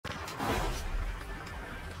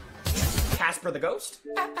Casper the Ghost?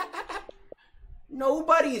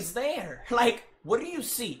 Nobody's there. Like, what do you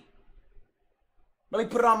see? Let me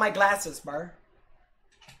put on my glasses, bar.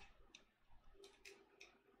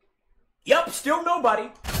 Yup, still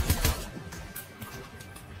nobody.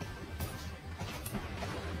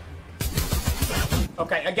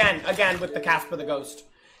 Okay, again with the Casper the Ghost.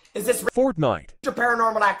 Is this Fortnite?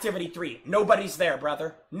 Paranormal Activity 3? Nobody's there,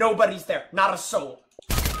 brother. Nobody's there. Not a soul.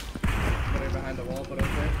 Put it behind the wall, but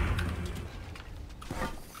okay.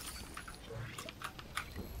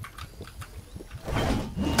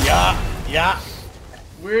 Yeah.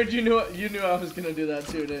 Weird, you knew I was gonna do that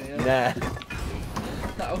too, didn't you? Nah.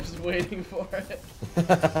 I was waiting for it.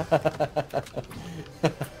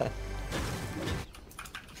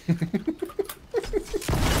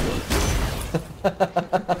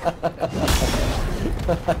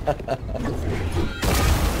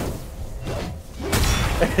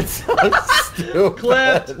 It's so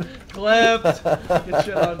stupid. Clipped. Good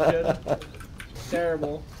shit on, kid.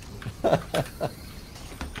 Terrible.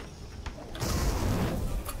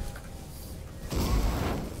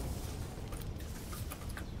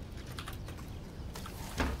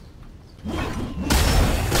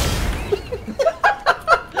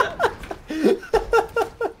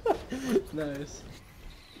 Nice.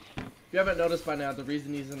 If you haven't noticed by now, the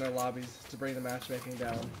reason he's in their lobbies is to bring the matchmaking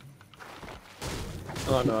down.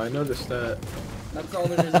 Oh no, I noticed that. That's the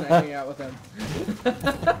only reason I hang out with him.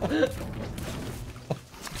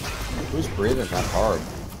 Who's breathing that hard?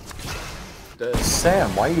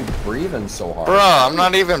 Sam, why are you breathing so hard? Bro, I'm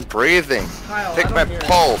not even breathing. Kyle, Take I my don't hear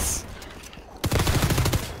pulse.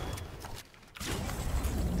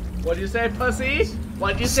 What'd you say, pussy?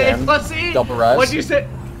 What'd you say, Sam, pussy? double res. What'd you say?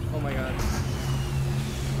 Oh my god. I'm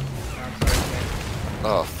sorry, Sam.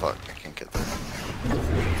 Oh fuck, I can't get there.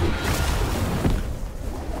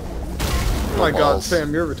 Oh my god, balls.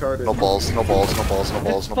 Sam, you're retarded. No balls, no balls, no balls, no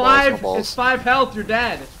balls, no balls, no It's balls. 5 health, you're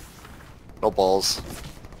dead. No balls.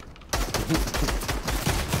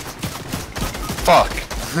 Fuck.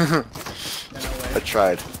 No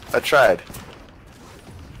I tried.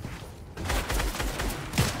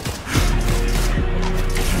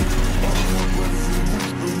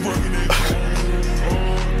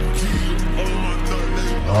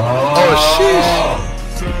 Oh sheesh.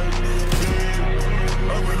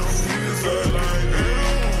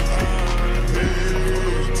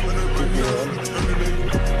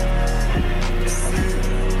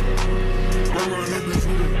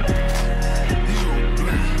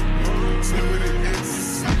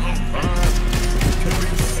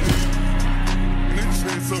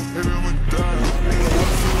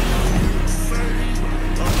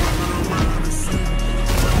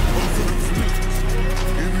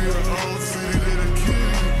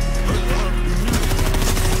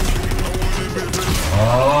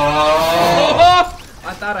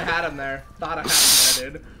 I thought I had him there.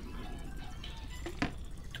 Dude.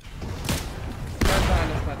 Right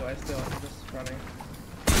behind us, by the way, still. I'm just running.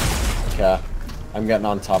 Okay. I'm getting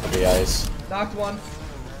on top of the ice. Knocked one.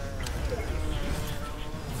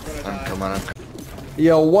 I'm coming.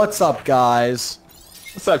 Yo, what's up, guys?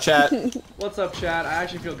 What's up, chat? What's up, chat? I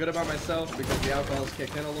actually feel good about myself because the alcohol's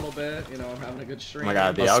kicked in a little bit. You know, I'm having a good stream. Oh my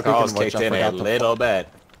god, the Well, alcohol's speaking of kicked which, I in a forgot to- little bit.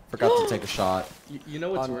 Forgot to take a shot. You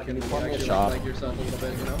know what's working if you can you actually shot? like yourself a little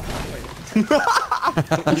bit, you know? You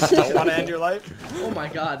don't want to end your life? Oh my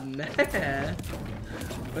god, nah.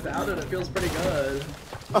 Without it, it feels pretty good.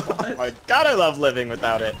 Oh my god, I love living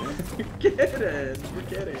without it. You're kidding. You're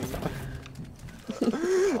kidding.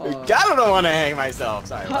 God, I don't want to hang myself.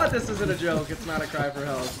 Sorry. God, this isn't a joke. It's not a cry for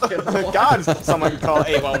help. God, someone call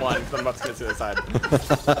 811 because I'm about to commit suicide.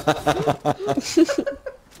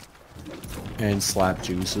 And slap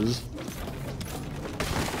juices.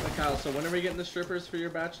 Kyle, so when are we getting the strippers for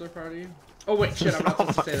your bachelor party? Oh wait, shit, I'm not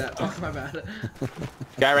supposed to say that. Oh, my bad.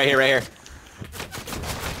 Guy right here.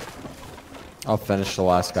 I'll finish the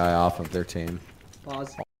last guy off of their team.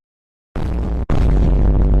 Pause.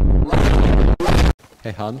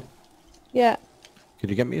 Hey, hun, Yeah, could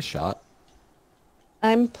you get me a shot?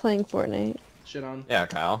 I'm playing Fortnite. Shit on. Yeah,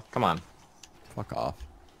 Kyle, come on. Fuck off.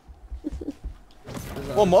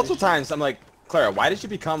 Well, multiple times I'm like, Clara, why did you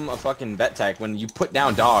become a fucking vet tech when you put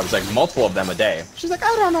down dogs, like multiple of them a day? She's like,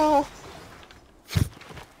 I don't know.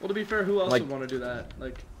 Well, to be fair, who else Like- would want to do that?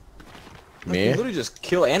 Like, Me? You literally just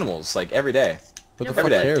kill animals like every day. What the yeah, fuck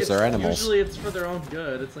but, like, cares? it's- They're animals. Usually it's for their own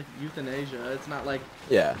good. It's like euthanasia. It's not like,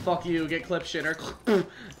 Yeah. fuck you, get clip shitter, and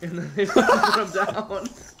then they put them down.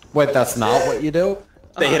 Wait, that's not what you do?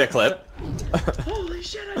 They hit a clip. Holy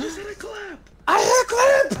shit, I just hit a clip! I hit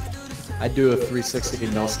a clip! I do a 360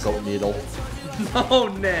 no scope needle. Oh,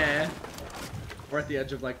 nah. We're at the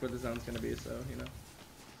edge of like where the zone's gonna be, so you know.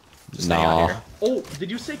 Just hang out here. Oh,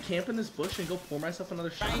 did you say camp in this bush and go pour myself another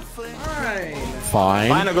shot? Fine. Fine.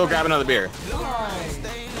 Fine, I'll go grab another beer.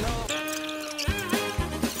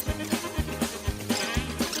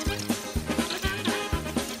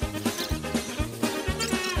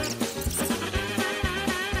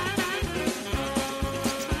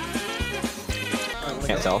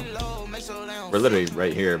 Can't tell. We're literally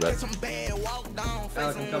right here, but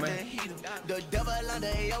Alec, I'm coming.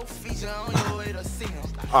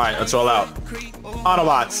 alright, let's roll out.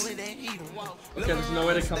 Autobots. Okay, there's no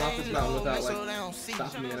way to come off this mountain without like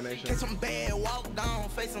stopping the animation.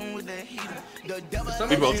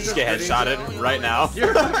 We both just get headshotted right now.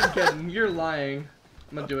 You're fucking kidding. You're lying.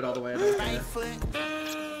 I'm gonna do it all the way. I don't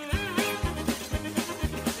care.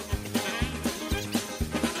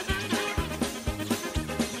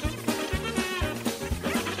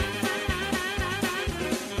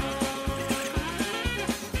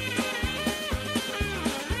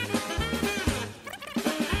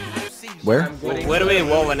 Where? What are we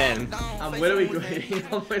rolling in? I'm literally waiting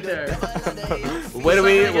all the way there. What are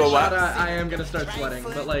we? If I get Well, shot what? at, I am gonna start sweating,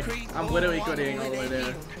 but like, I'm literally quitting all the way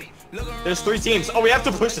there. There's 3 teams. Oh, we have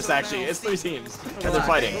to push this actually. It's 3 teams. And they're Relax,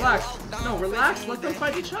 fighting. Relax. No, relax. Let them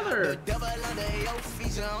fight each other.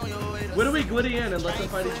 Where do we glitty in and let them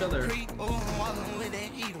fight each other? 32.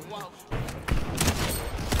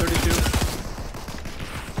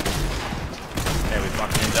 Okay, we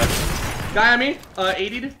fucking end up. Guy on me.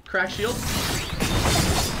 80'd. Crack shield.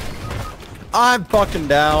 I'm fucking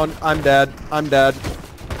down. I'm dead. I'm dead.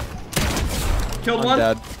 Killed I'm one.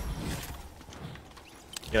 dead.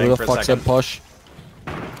 Who Healing the for a fuck second. said push?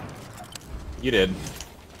 You did.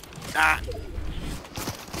 Ah.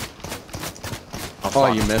 Oh,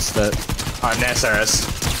 fuck. you missed it. Unnecessary.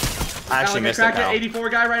 I actually Alec, missed it cracked now. it. 84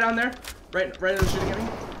 guy right on there. Right there shooting at me.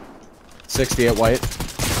 60 at white.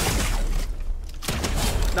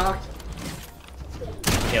 Knocked.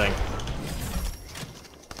 Healing.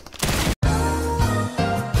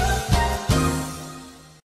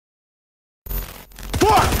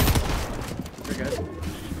 Fuck! You're good.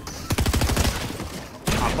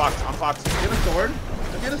 I'm fucked. I'm fucked. You have a sword?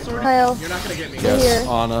 If you had a sword, Kyle. you're not gonna get me. Yes, Here.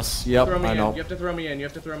 on us. Yep, Throw me I in. know. You have to throw me in. You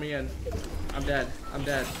have to throw me in. I'm dead. I'm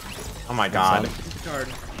dead. Oh my god. Take the card.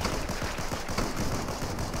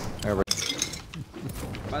 There we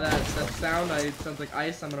By that sound, it sounds like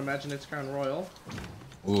ice. I'm gonna imagine it's Crown Royal.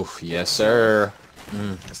 Oof, yes sir.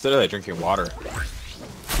 It's literally like drinking water.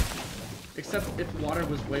 Except if water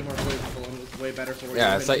was way more flavorful and was way better for you.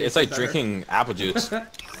 Yeah, it's like better. drinking apple juice. There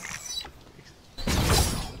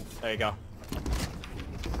you go.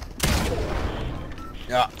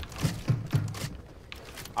 Yeah.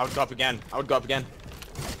 I would go up again. I would go up again.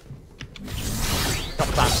 A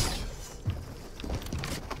couple times.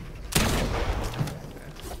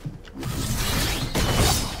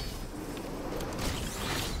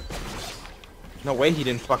 No way he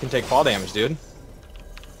didn't fucking take fall damage, dude.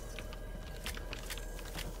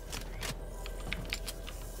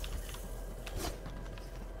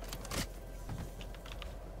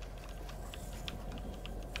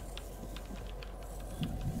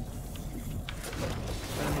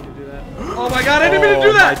 I didn't mean to do that. Oh my god, I didn't mean to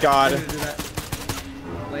do that! Oh my god. I didn't mean to do that.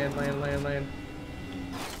 Land, land, land, land.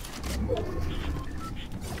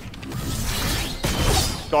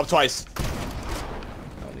 Go up twice. I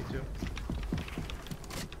don't need to.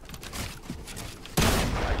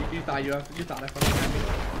 You thought I fucking had me.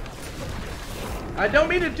 I don't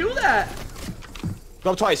mean to do that!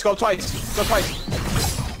 Go up twice. Go up twice. Go up twice.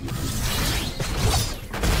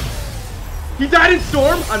 He died in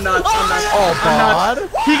storm? I'm not. Oh, I'm not. God.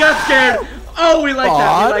 He got scared. Oh, we like that. We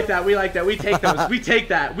God. like that. We like that. We take those. We take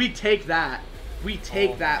that. We take that. We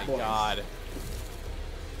take that, boys. God.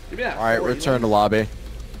 Give me that. Alright, 40. return to lobby.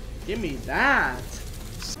 Give me that.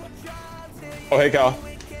 Oh, hey, Kyle.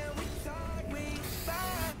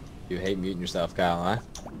 You hate muting yourself, Kyle, huh?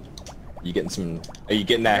 You getting some... Are you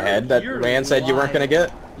getting that head that You're Rand said you weren't gonna lying.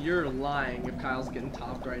 get? You're lying if Kyle's getting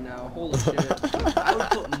topped right now. Holy shit. I would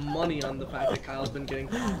put money on the fact that Kyle's been getting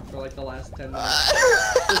topped for like the last 10 minutes.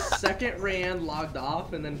 The second Rand logged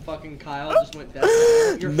off and then fucking Kyle just went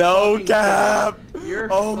dead. You're No fucking cap! kidding. You're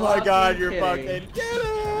Oh my god, you're kidding. fucking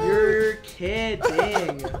kidding! You're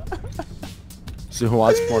kidding. So who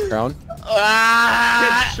wants more crown?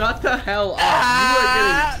 Ah! Kid, shut the hell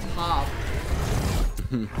up.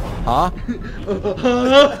 You Huh? are getting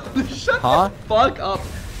topped. Shut Huh? the fuck up.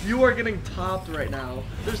 You are getting topped right now.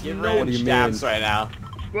 There's Get no What do you stabs mean? right now.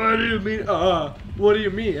 What do you mean? What do you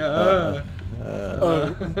mean?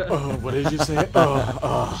 What did you say?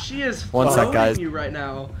 She is One sec, fucking guys. you right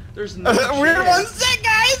now. There's no We're chance. one sick,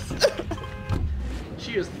 guys!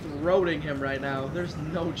 throating him right now. There's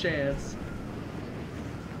no chance.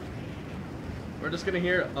 We're just gonna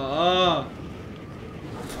hear, Alright,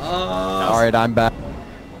 I'm back.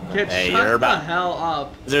 Kid, Hey, shut you're the about- hell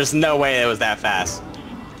up. There's no way it was that fast.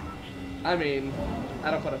 I mean,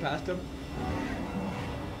 I don't put it past him.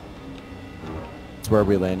 It's where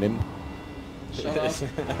we landed. Shut up.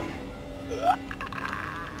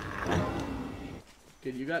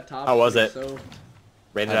 Kid, you got top. How was it? So...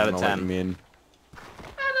 Rated I out don't of know what 10. you mean.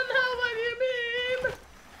 I don't know what you mean.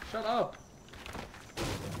 Shut up.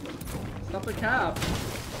 Stop the cap.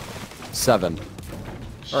 7.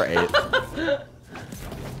 Or 8.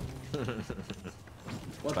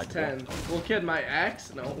 What's 10? Well, kid, my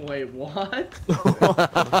ex? No, wait, what?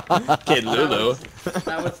 Kid Lulu.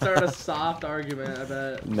 That would start a soft argument, I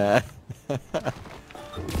bet. Nah.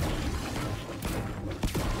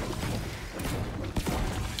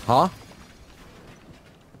 Huh?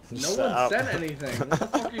 No Shut one up. said anything. What the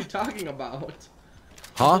fuck are you talking about?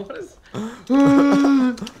 Huh? What is...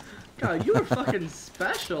 God, you are fucking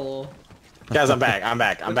special. Guys, I'm back. I'm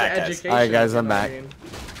back, With the guys. education, Alright, guys, you I'm know what I back. mean?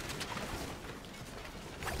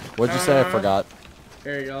 What'd you say? I forgot.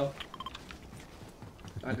 Here you go.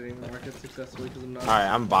 I didn't even mark it successfully because I'm not. Alright,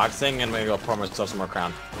 I'm boxing and I'm gonna go pour myself some more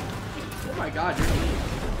crown. Oh my god, you're mean.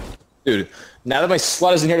 Dude, now that my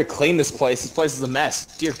slut isn't here to clean this place is a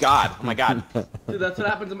mess. Dear God. Oh my God. Dude, that's what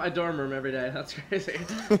happens in my dorm room every day. That's crazy.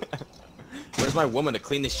 Where's my woman to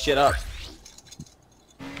clean this shit up?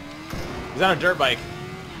 He's on a dirt bike.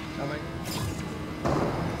 Coming.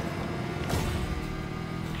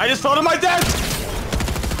 I just fell to my death!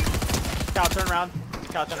 Cow, turn around.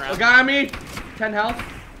 Cow, turn A around. guy on me. 10 health.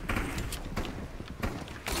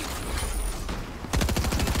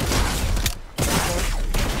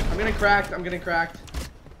 I'm getting cracked. I'm getting cracked.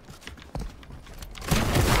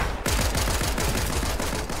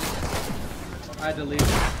 I had to leave.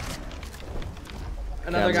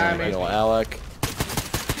 Another guy on me. Kill Alec.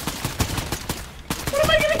 What am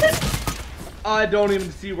I gonna hit? I don't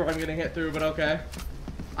even see where I'm gonna hit through, but okay.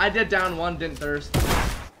 I did down one, didn't thirst.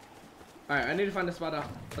 Alright, I need to find a spot to hide and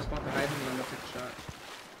then I'll take a shot.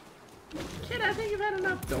 Kid, I think you've had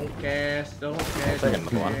enough. Don't care, still don't care, Take don't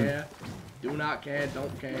another one. care. Do not care,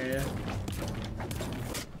 don't care.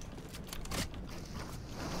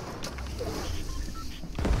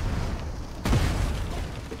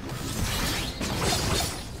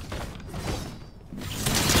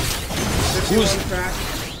 Who's cracked?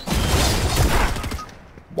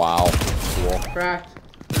 Wow. Cool. Cracked.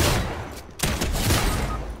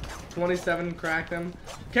 27 cracked him.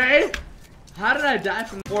 Okay. How did I die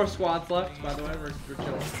from 4 squads left? By the way, we're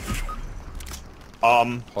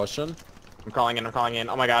chilling. Pushing? I'm crawling in.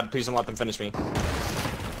 Oh my God, please don't let them finish me.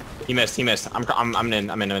 He missed. I'm in.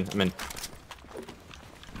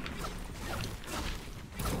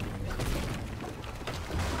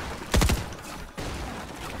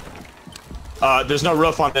 There's no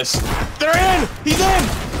roof on this. They're in! He's in!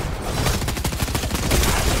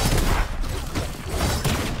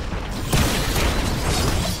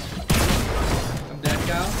 I'm dead,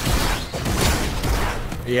 Kyle.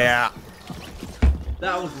 Yeah.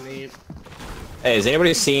 That was neat. Hey, has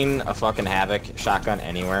anybody seen a fucking Havoc shotgun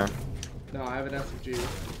anywhere? No, I have an SMG.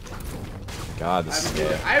 God, this is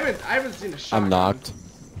good. I haven't seen a shotgun. I'm knocked.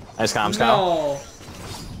 Nice comms, Kyle. No.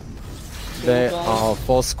 They, Full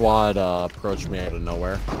full squad approached me out of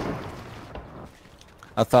nowhere.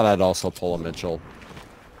 I thought I'd also pull a Mitchell.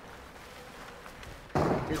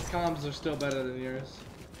 His comms are still better than yours.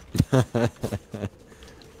 Kyle,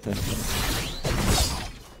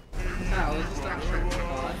 is this actually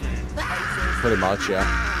pod? Pretty much, yeah.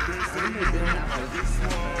 When they did that,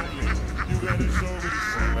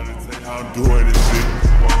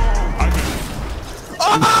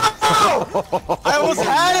 I almost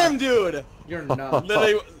had him, dude! you're nuts.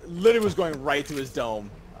 Literally was going right to his dome.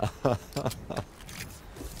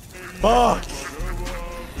 Fuck!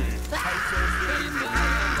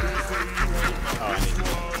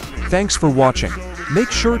 Thanks for watching.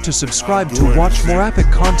 Make sure to subscribe to watch more epic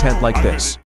content like this.